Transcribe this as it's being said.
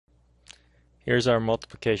Here's our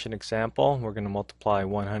multiplication example. We're going to multiply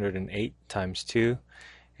 108 times 2,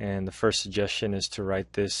 and the first suggestion is to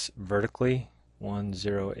write this vertically,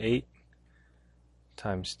 108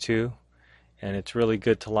 times 2, and it's really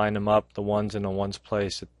good to line them up, the ones in the ones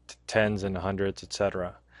place, the tens and the hundreds,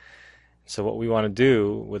 etc. So what we want to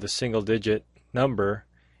do with a single digit number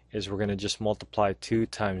is we're going to just multiply 2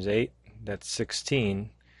 times 8, that's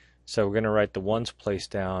 16. So we're going to write the ones place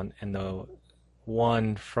down, and the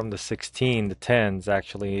 1 from the 16, the tens,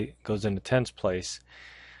 actually goes in the tens place.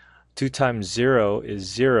 2 times 0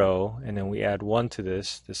 is 0, and then we add 1 to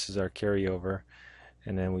this. This is our carryover,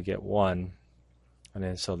 and then we get 1. And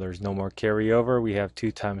then so there's no more carryover. We have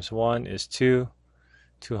 2 times 1 is 2,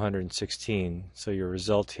 216. So your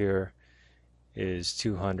result here is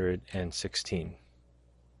 216.